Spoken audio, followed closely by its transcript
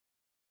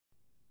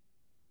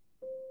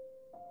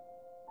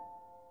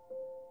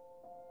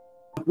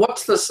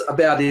What's this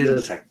about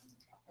editing?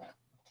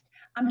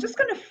 I'm just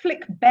going to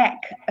flick back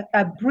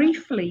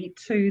briefly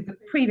to the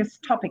previous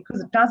topic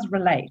because it does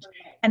relate,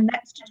 and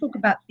that's to talk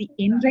about the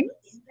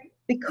endings,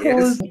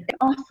 because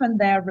often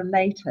they're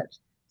related.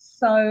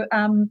 So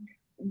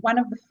one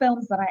of the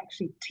films that I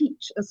actually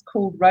teach is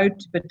called Road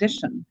to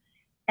Perdition,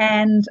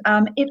 and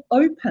it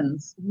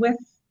opens with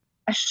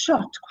a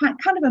shot,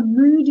 kind of a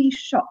moody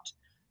shot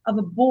of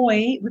a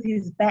boy with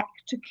his back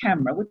to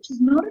camera, which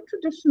is not a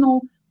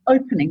traditional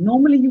opening.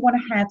 Normally you want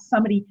to have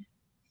somebody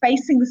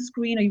facing the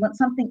screen, or you want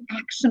something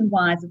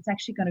action-wise that's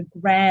actually going to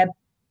grab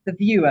the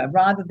viewer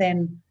rather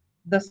than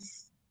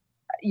this,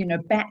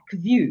 back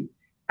view.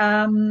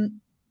 The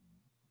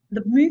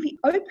movie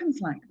opens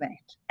like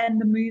that, and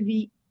the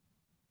movie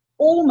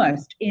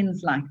almost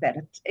ends like that.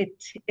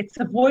 It's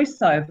a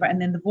voiceover,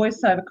 and then the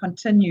voiceover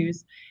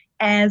continues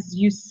as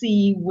you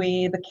see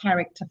where the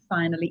character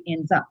finally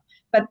ends up.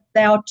 But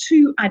they are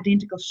two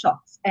identical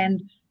shots,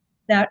 and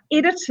they're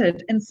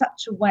edited in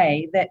such a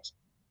way that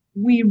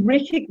we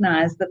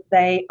recognize that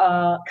they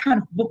are kind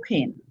of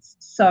bookends.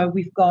 So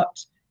we've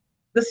got,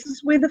 this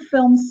is where the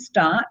film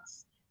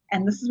starts,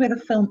 and this is where the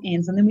film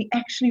ends, and then we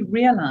actually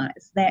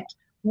realize that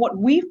what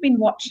we've been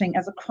watching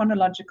as a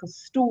chronological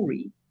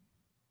story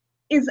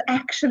is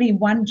actually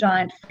one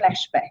giant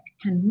flashback.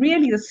 And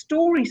really the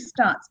story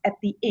starts at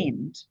the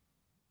end,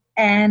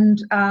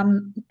 and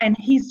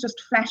he's just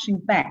flashing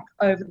back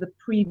over the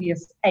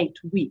previous 8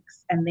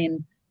 weeks and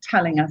then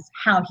telling us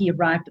how he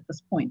arrived at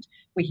this point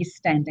where he's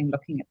standing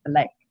looking at the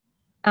lake.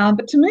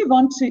 But to move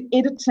on to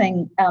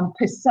editing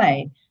per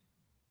se,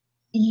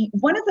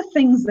 one of the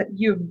things that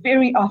you're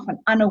very often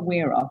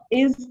unaware of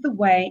is the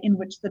way in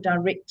which the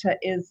director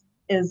is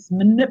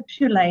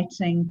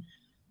manipulating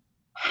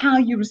how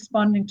you're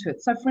responding to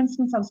it. So for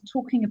instance, I was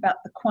talking about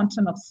the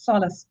Quantum of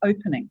Solace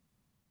opening.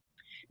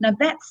 Now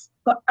that's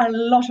got a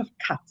lot of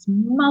cuts,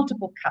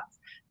 multiple cuts.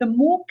 The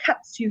more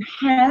cuts you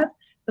have,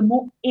 the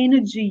more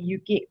energy you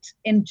get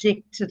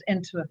injected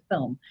into a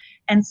film.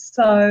 And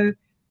so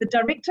the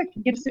director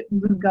can get a certain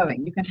room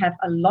going. You can have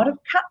a lot of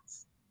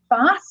cuts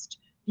fast,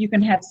 you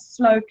can have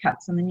slow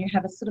cuts, and then you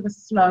have a sort of a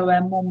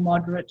slower, more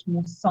moderate,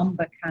 more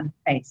somber kind of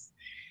pace.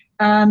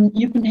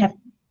 You can have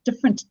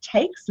different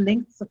takes,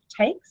 lengths of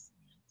takes.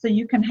 So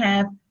you can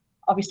have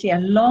obviously a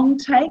long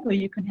take, or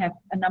you can have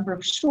a number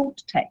of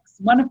short takes.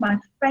 One of my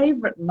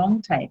favorite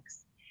long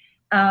takes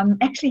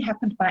actually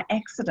happened by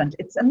accident.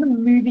 It's in the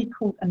movie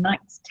called A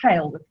Knight's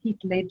Tale with Heath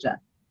Ledger.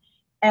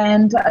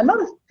 And a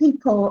lot of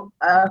people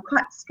are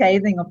quite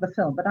scathing of the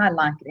film, but I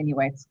like it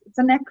anyway. It's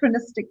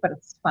anachronistic, but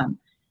it's fun.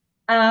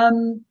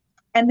 And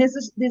there's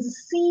a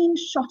scene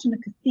shot in a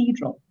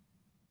cathedral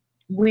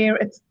where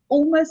it's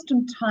almost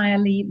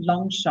entirely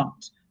long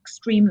shot,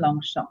 extreme long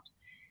shot.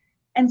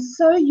 And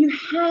so you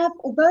have,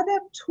 although they're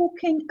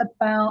talking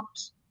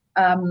about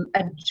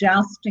a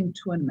jousting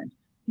tournament,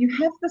 you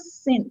have the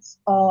sense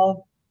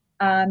of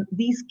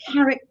these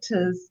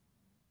characters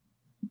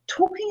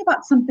talking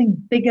about something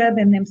bigger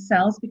than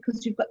themselves,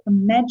 because you've got the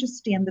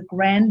majesty and the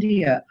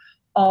grandeur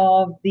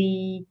of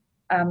the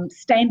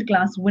stained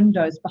glass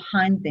windows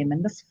behind them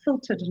and this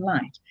filtered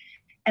light.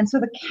 And so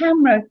the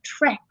camera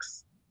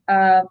tracks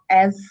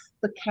as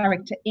the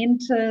character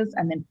enters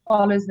and then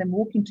follows them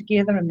walking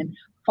together and then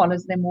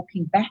follows them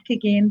walking back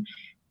again.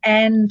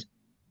 And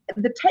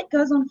the take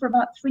goes on for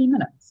about 3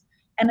 minutes.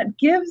 And it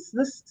gives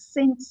this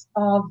sense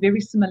of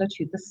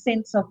verisimilitude, the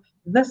sense of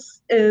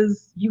this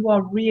is, you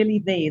are really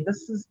there.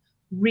 This is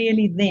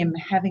really them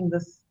having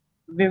this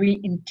very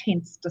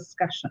intense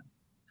discussion.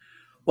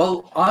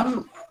 Well,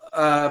 I'm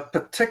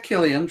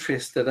particularly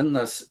interested in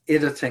this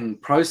editing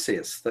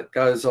process that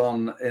goes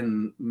on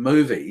in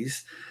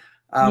movies.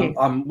 Yes.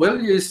 I'm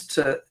well used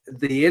to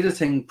the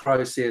editing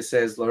process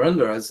as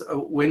Laurinda, as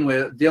when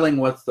we're dealing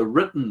with the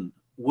written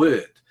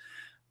word.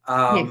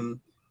 Yes.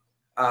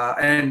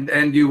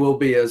 And you will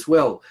be as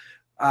well.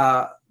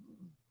 But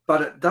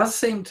it does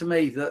seem to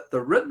me that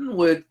the written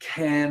word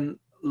can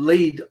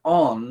lead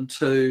on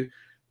to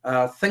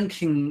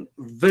thinking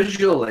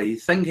visually,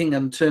 thinking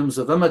in terms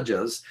of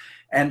images,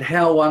 and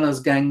how one is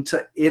going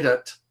to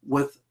edit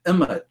with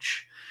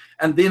image.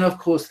 And then, of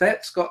course,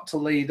 that's got to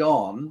lead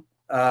on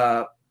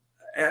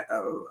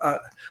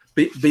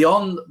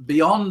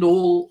beyond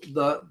all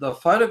the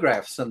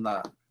photographs in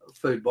the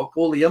food book,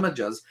 all the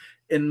images.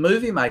 In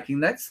movie making,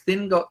 that's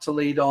then got to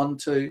lead on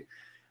to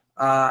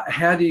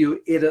how do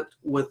you edit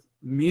with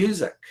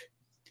music?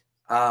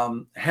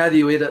 How do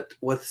you edit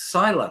with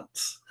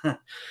silence?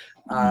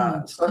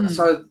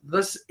 So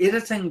this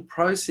editing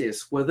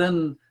process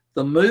within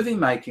the movie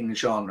making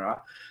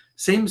genre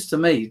seems to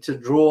me to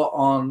draw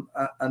on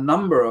a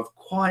number of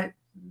quite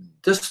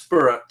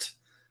disparate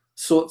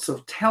sorts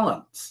of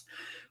talents.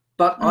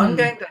 But I'm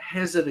going to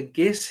hazard a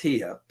guess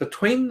here.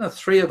 Between the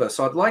three of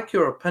us, I'd like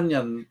your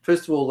opinion,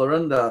 first of all,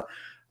 Laurinda,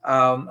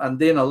 and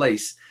then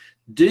Elise.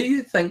 Do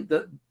you think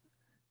that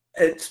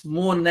it's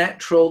more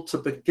natural to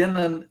begin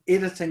an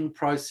editing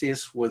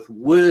process with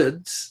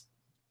words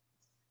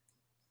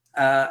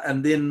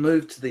and then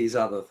move to these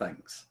other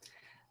things?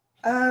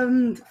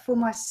 For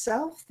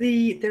myself,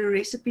 the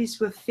recipes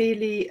were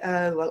fairly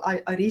well.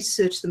 I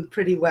researched them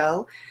pretty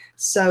well.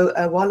 So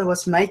while I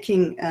was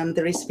making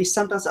the recipes,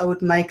 sometimes I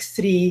would make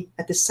 3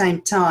 at the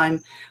same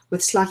time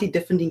with slightly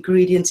different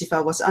ingredients if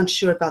I was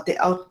unsure about the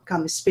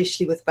outcome,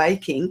 especially with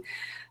baking.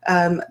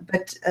 And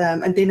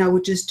then I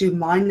would just do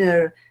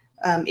minor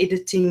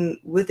editing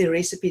with the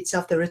recipe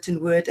itself, the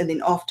written word, and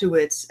then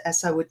afterwards,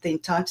 as I would then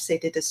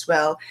typeset it as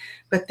well.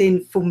 But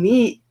then for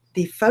me,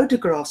 the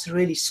photographs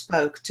really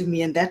spoke to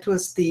me, and that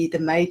was the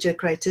major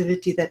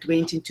creativity that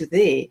went into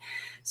there.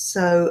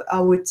 So I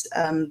would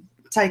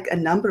take a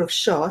number of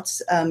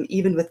shots,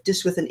 even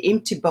with an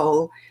empty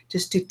bowl,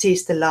 just to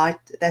test the light,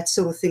 that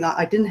sort of thing.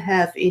 I didn't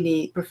have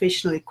any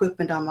professional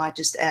equipment, I might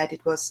just add.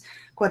 It was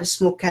quite a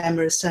small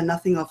camera, so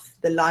nothing of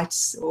the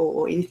lights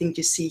or anything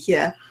you see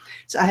here.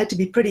 So I had to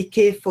be pretty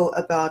careful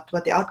about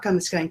what the outcome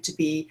is going to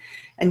be.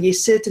 And yes,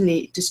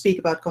 certainly to speak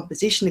about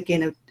composition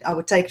again, I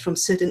would take it from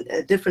certain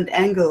different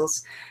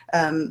angles,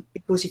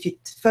 because if you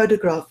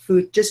photograph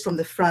food just from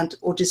the front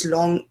or just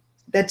long,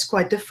 that's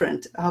quite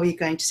different how are you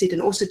going to see it.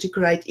 And also to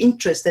create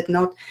interest, that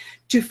not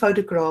 2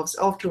 photographs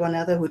after one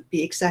another would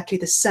be exactly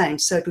the same.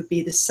 So it would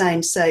be the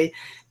same, say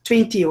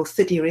 20 or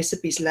 30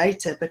 recipes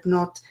later, but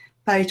not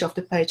page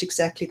after page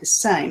exactly the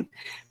same.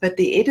 But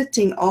the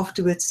editing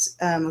afterwards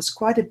was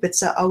quite a bit.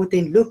 So I would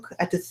then look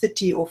at the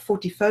 30 or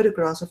 40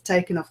 photographs I've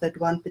taken of that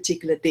one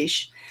particular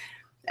dish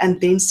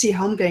and then see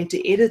how I'm going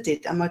to edit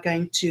it. Am I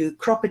going to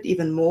crop it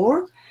even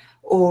more?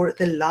 Or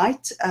the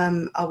light,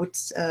 I would,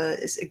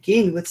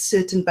 again, with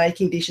certain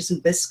baking dishes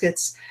and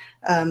biscuits,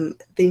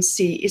 then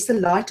see, is the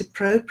light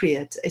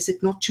appropriate? Is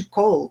it not too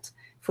cold?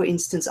 For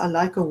instance, I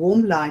like a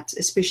warm light,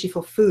 especially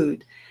for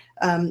food.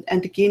 And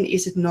again,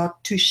 is it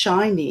not too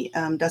shiny?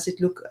 Does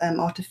it look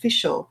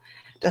artificial?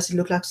 Does it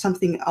look like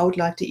something I would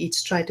like to eat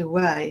straight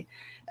away?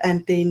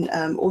 And then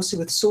also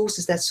with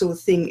sauces, that sort of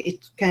thing,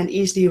 it can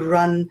easily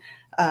run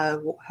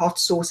hot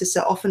sauces.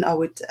 So often I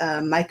would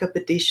make up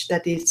a dish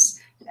that is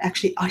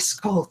actually ice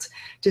cold,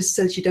 just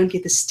so that you don't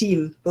get the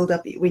steam build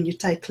up when you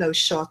take close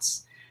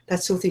shots,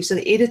 that sort of thing. So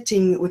the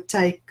editing would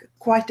take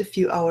quite a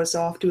few hours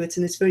afterwards,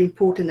 and it's very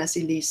important, as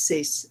Elise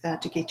says,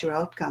 to get your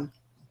outcome.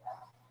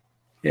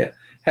 Yeah.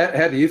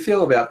 How do you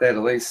feel about that,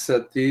 Elise?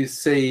 Do you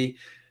see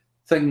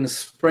things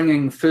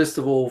springing, first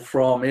of all,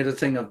 from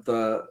editing of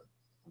the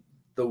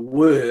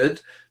word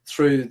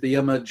through the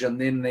image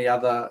and then the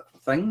other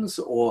things,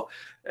 or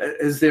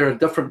is there a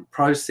different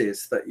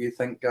process that you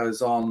think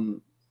goes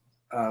on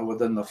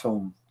within the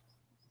film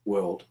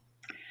world?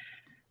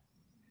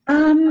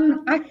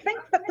 I think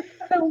that the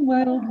film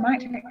world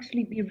might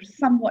actually be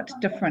somewhat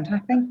different. I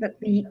think that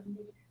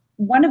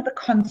one of the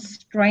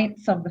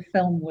constraints of the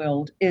film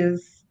world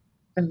is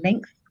the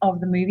length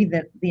of the movie,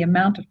 the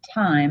amount of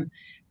time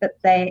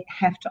that they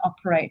have to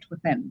operate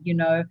within. You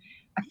know,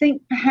 I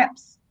think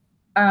perhaps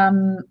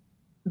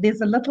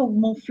there's a little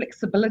more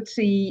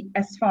flexibility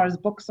as far as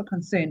books are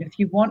concerned. If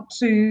you want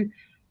to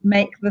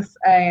make this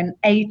an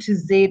A to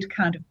Z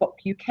kind of book,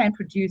 you can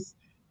produce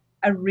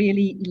a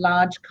really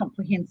large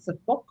comprehensive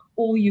book,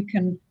 or you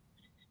can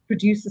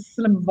produce a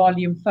slim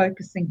volume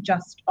focusing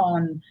just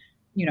on,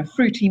 you know,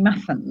 fruity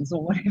muffins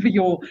or whatever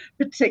your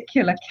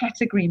particular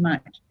category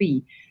might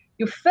be.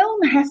 Your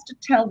film has to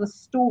tell the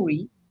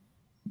story,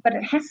 but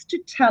it has to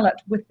tell it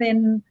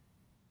within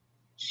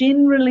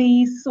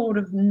generally sort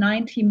of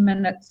 90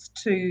 minutes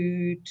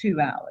to 2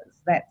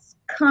 hours. That's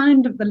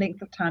kind of the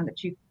length of time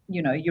that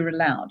you're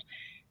allowed.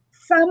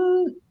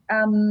 Some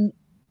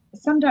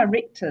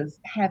directors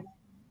have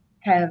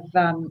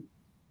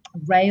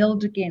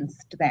railed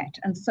against that,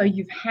 and so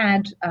you've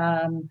had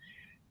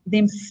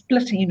them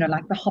splitting, you know,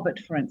 like The Hobbit,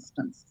 for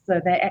instance.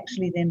 So they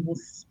actually then will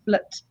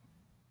split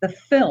the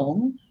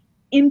film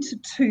into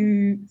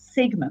 2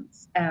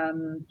 segments,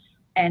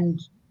 and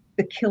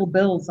the Kill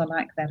Bills are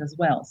like that as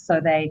well. So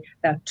they're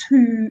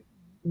 2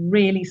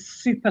 really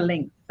super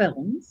length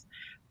films,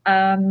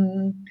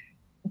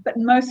 but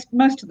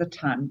most of the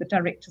time the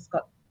director's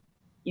got,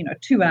 you know,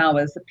 2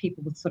 hours that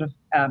people would sort of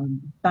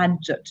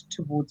budget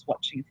towards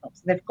watching a film.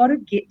 So they've got to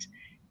get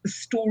the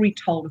story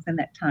told within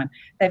that time.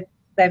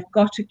 They've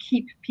got to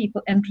keep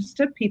people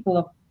interested, people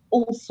of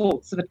all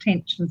sorts of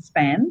attention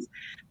spans,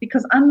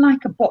 because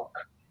unlike a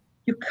book,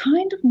 you're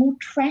kind of more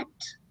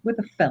trapped with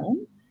a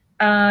film.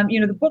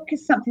 You know, the book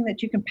is something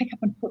that you can pick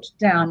up and put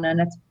down,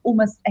 and it's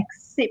almost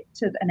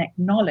accepted and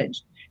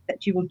acknowledged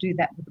that you will do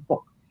that with a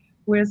book.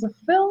 Whereas a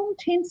film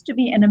tends to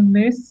be an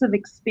immersive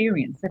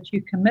experience that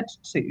you commit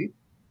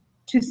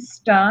to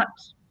start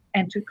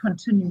and to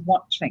continue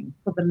watching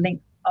for the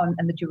length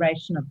and the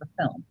duration of the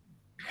film.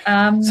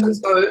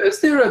 So is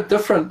there a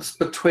difference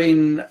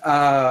between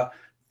the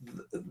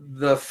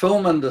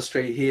film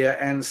industry here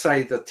and,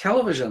 say, the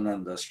television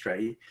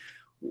industry,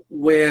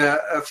 where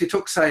if you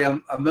took, say, a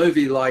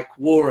movie like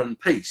War and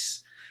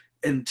Peace,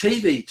 in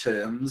TV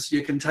terms,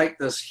 you can take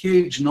this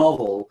huge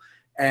novel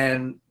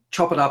and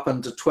chop it up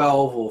into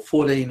 12 or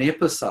 14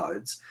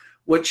 episodes,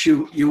 which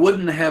you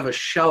wouldn't have a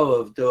show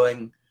of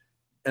doing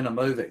in a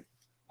movie?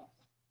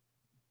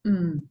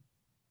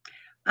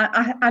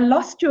 I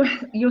lost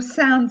your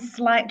sound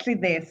slightly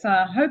there, so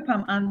I hope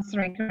I'm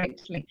answering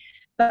correctly.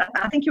 But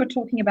I think you were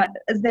talking about,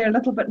 is there a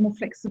little bit more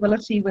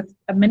flexibility with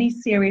a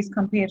mini-series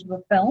compared to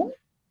a film?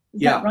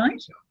 Is that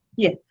right?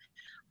 Yeah.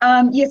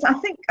 Yes, I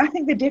think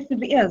there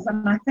definitely is,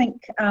 and I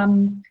think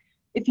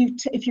if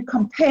you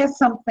compare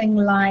something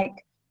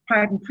like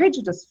Pride and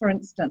Prejudice, for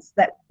instance,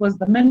 that was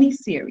the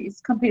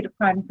mini-series, compared to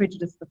Pride and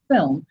Prejudice, the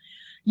film,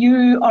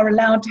 you are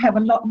allowed to have a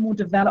lot more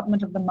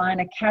development of the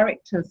minor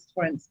characters,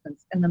 for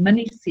instance, in the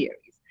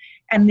mini-series,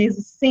 and there's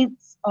a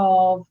sense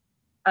of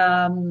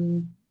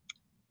the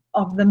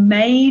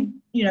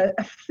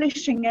a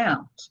fleshing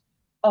out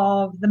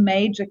of the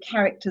major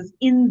characters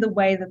in the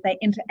way that they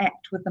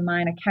interact with the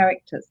minor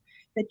characters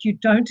that you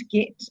don't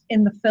get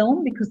in the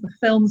film, because the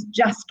film's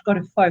just got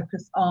to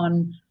focus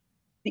on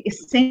the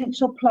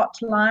essential plot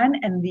line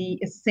and the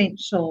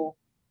essential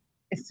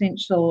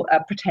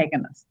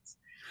protagonists.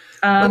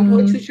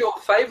 Which is your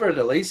favourite,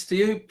 Elise? Do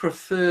you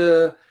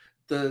prefer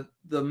the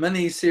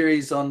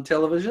mini-series on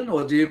television,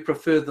 or do you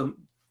prefer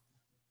them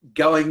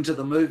going to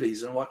the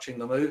movies and watching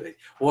the movie?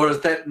 Or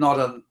is that not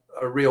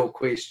a real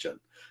question?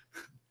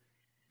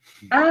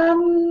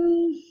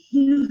 I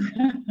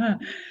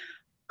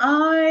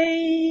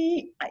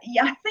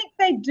think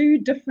they do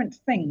different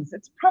things.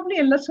 It's probably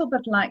a little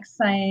bit like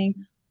saying,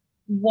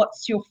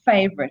 what's your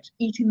favorite,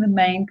 eating the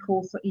main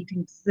course or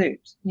eating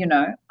dessert? You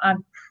know, I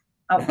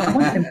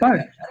want them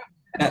both.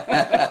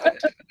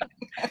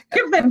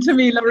 Give them to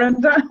me,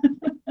 Laurinda.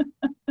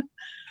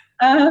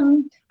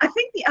 I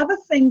think the other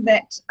thing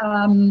that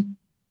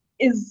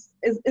is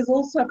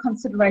also a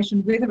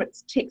consideration, whether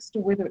it's text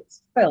or whether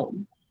it's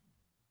film,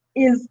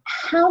 is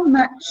how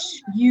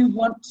much you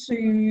want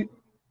to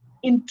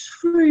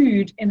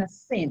intrude, in a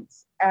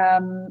sense,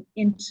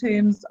 in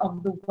terms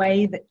of the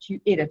way that you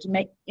edit.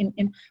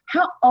 In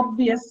how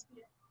obvious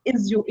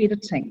is your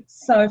editing?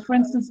 So, for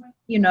instance,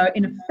 in a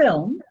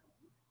film,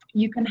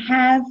 you can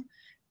have,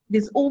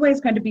 there's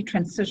always going to be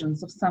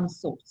transitions of some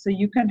sort. So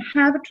you can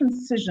have a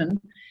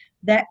transition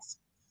that's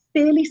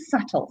fairly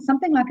subtle,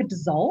 something like a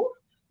dissolve,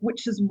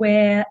 which is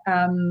where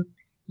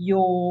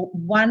your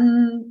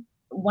one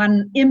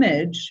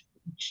image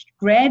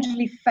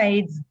gradually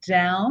fades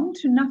down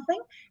to nothing,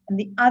 and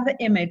the other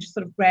image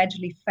sort of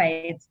gradually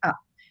fades up.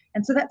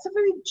 And so that's a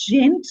very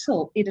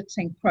gentle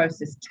editing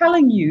process,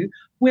 telling you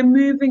we're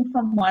moving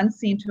from one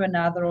scene to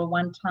another or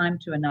one time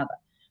to another.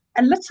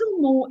 A little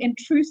more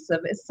intrusive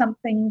is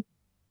something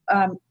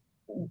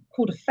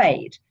called a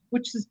fade,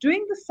 which is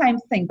doing the same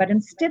thing, but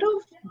instead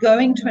of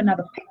going to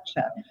another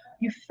picture,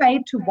 you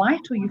fade to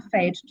white or you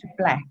fade to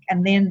black,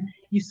 and then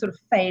you sort of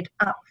fade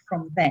up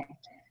from that.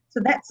 So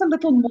that's a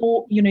little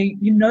more, you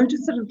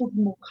notice it a little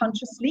more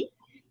consciously.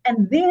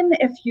 And then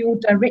if your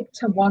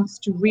director wants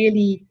to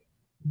really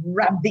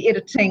rub the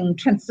editing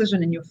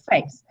transition in your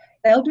face,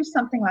 they'll do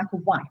something like a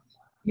wipe,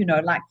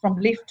 like from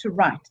left to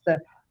right.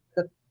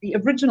 The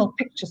original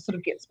picture sort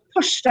of gets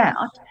pushed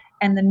out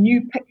and the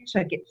new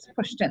picture gets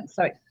pushed in.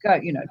 So it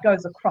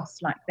goes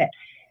across like that.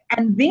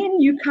 And then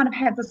you kind of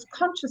have this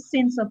conscious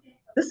sense of,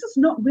 this is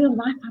not real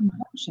life I'm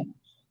watching.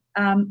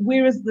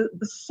 Whereas the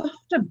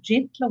softer,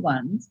 gentler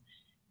ones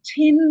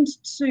tend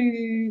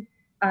to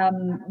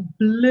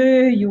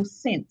blur your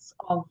sense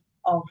of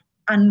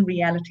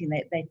unreality.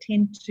 They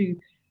tend to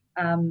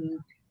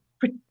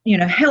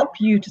help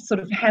you to sort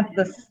of have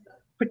this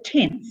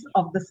pretense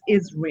of this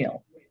is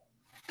real.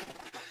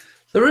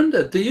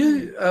 Laurinda, do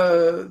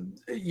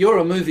you're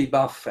a movie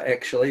buff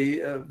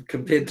actually,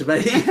 compared to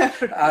me.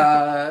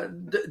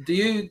 Do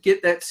you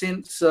get that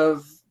sense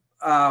of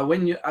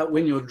when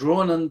you're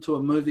drawn into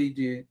a movie,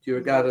 do you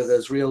regard it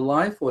as real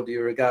life, or do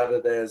you regard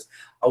it as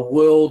a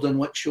world in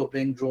which you're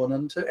being drawn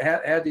into?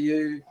 How do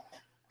you?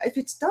 If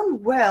it's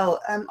done well,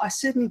 I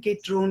certainly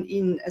get drawn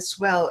in as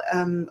well.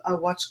 I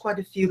watch quite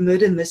a few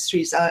murder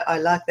mysteries. I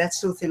like that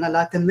sort of thing. I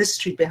like the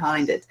mystery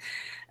behind it.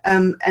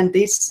 And then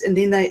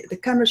the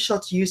camera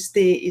shots used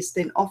there is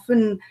then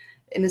often,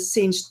 in a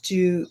sense,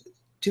 to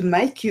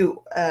make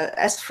you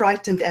as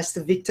frightened as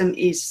the victim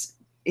is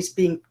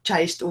being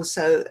chased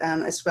also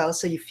as well.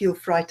 So you feel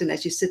frightened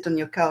as you sit on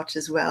your couch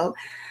as well.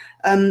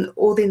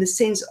 Or in the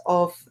sense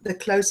of the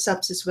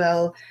close-ups as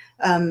well.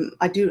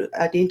 I do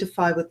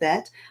identify with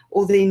that.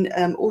 Or then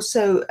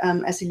also,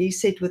 as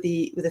Elise said, with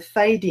the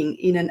fading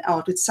in and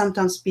out, would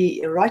sometimes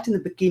be right in the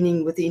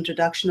beginning with the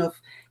introduction of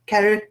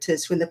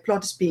characters when the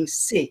plot is being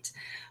set,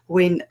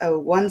 when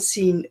one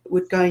scene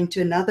would go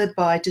into another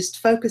by just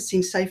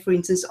focusing, say, for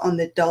instance, on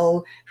the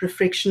dull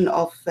reflection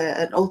of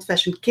an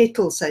old-fashioned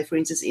kettle, say, for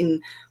instance,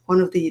 in one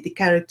of the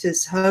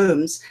characters'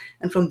 homes.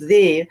 And from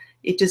there,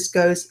 it just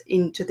goes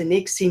into the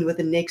next scene with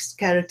the next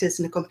characters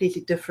in a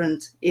completely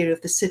different area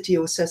of the city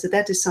or so. So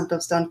that is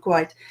sometimes done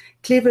quite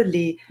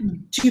cleverly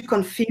to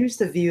confuse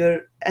the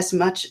viewer as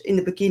much in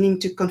the beginning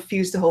to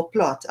confuse the whole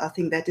plot. I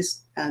think that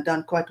is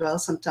done quite well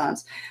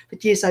sometimes.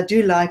 But yes, I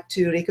do like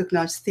to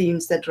recognize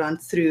themes that run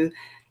through,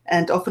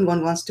 and often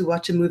one wants to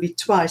watch a movie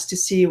twice to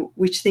see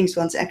which things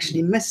one's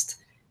actually missed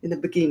in the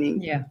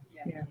beginning. Yeah.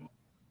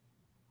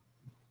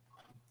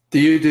 Do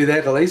you do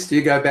that, Elise? Do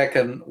you go back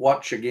and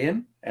watch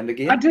again? and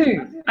again? I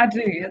do.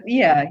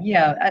 Yeah.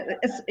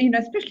 It's,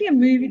 especially a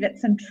movie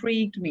that's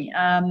intrigued me.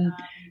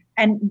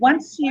 And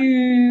once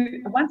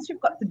you've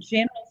got the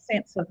general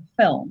sense of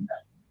the film,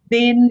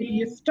 then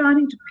you're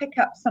starting to pick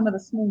up some of the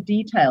small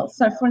details.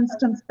 So, for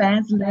instance,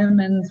 Baz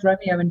Luhrmann's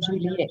Romeo and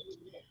Juliet.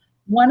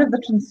 One of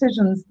the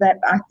transitions that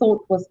I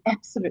thought was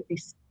absolutely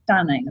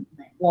stunning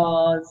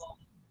was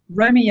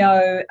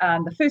Romeo,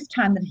 the first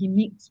time that he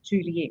meets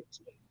Juliet.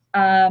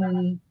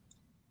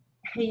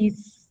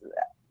 He's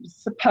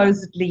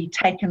supposedly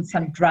taken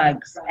some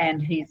drugs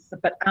and he's a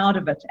bit out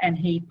of it, and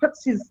he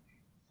puts his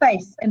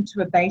face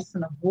into a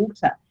basin of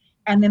water,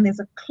 and then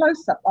there's a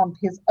close-up of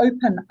his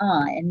open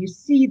eye and you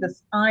see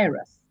this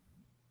iris,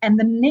 and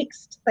the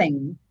next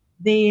thing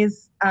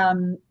there's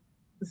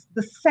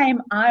the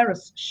same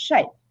iris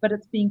shape, but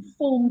it's being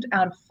formed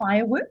out of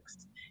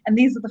fireworks, and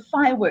these are the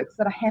fireworks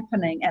that are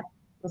happening at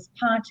this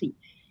party.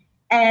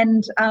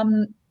 And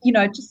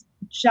it just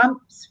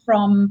jumps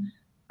from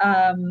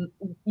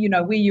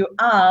where you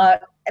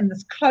are in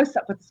this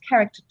close-up with this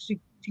character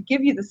to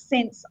give you the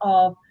sense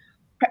of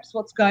perhaps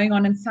what's going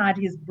on inside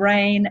his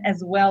brain,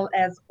 as well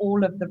as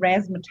all of the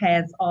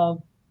razzmatazz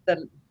of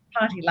the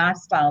party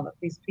lifestyle that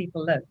these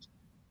people lived.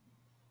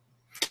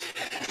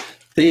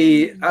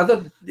 The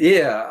other,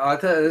 I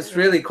think it's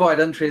really quite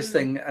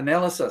interesting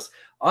analysis.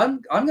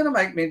 I'm going to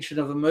make mention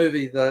of a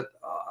movie that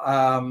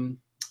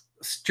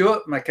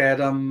Stuart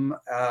Macadam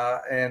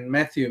and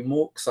Matthew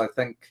Morks, I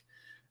think,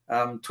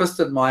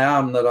 twisted my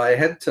arm that I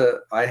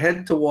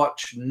had to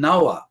watch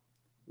Noah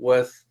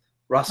with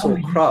Russell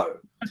Crowe,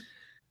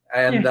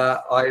 and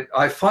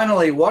I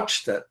finally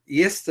watched it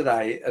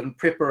yesterday in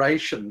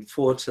preparation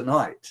for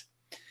tonight.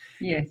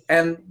 Yes.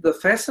 And the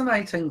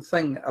fascinating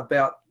thing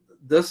about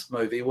this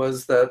movie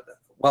was that,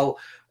 well,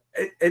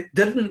 it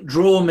didn't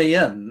draw me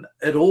in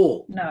at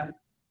all. No.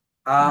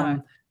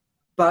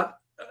 But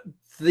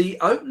the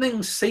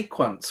opening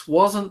sequence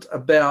wasn't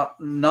about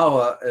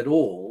Noah at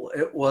all.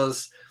 It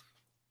was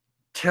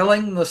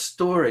telling the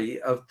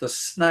story of the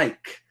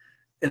snake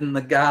in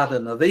the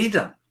Garden of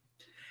Eden.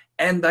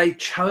 And they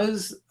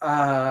chose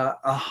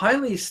a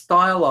highly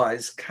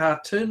stylized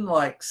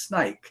cartoon-like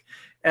snake.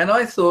 And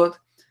I thought,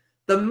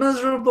 the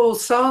miserable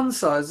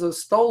so-and-sos have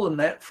stolen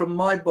that from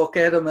my book,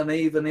 Adam and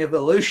Eve and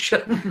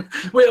Evolution,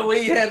 where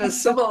we had a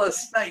similar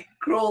snake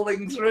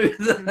crawling through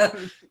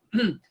the...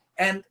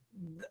 And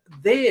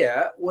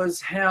there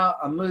was how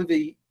a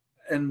movie,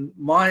 in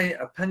my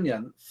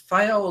opinion,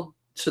 failed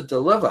to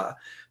deliver,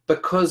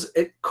 because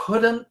it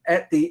couldn't,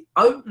 at the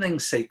opening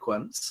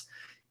sequence,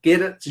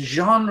 get its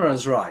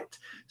genres right.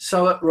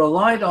 So it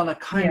relied on a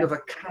kind of a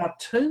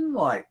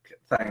cartoon-like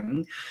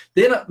thing.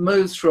 Then it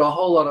moves through a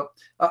whole lot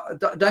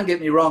of... don't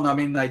get me wrong, I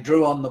mean, they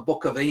drew on the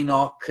Book of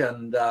Enoch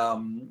and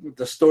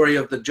the story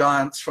of the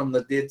giants from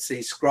the Dead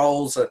Sea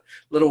Scrolls.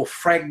 Little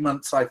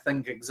fragments, I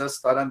think,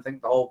 exist. I don't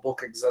think the whole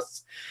book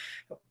exists,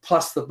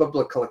 plus the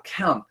biblical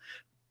account.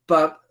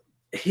 But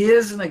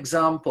here's an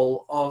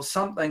example of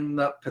something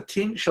that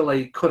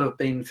potentially could have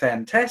been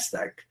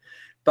fantastic,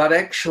 but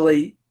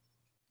actually,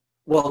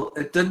 well,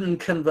 it didn't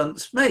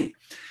convince me.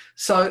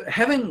 So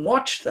having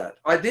watched it,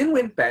 I then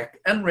went back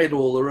and read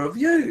all the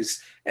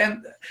reviews,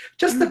 and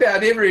just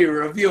about every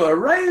reviewer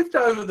raved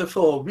over the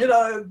film,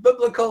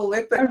 biblical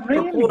epic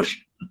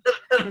proportion.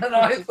 And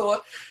I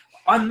thought,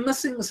 I'm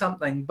missing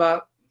something.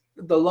 But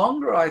the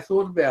longer I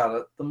thought about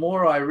it, the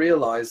more I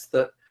realized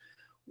that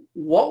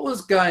what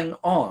was going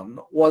on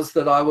was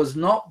that I was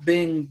not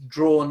being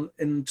drawn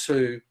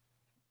into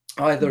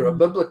either a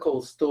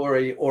biblical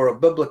story or a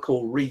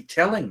biblical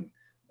retelling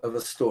of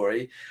a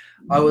story.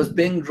 I was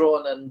being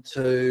drawn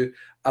into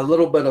a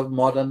little bit of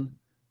modern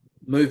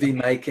movie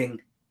making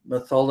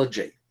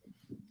mythology,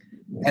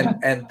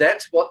 and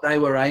that's what they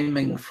were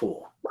aiming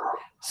for.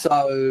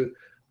 So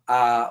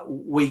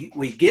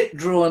we get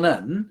drawn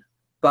in,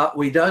 but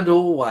we don't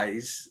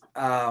always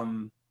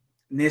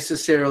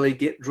necessarily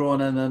get drawn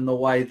in the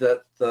way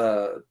that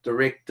the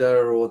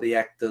director or the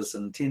actors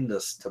intend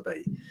us to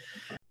be.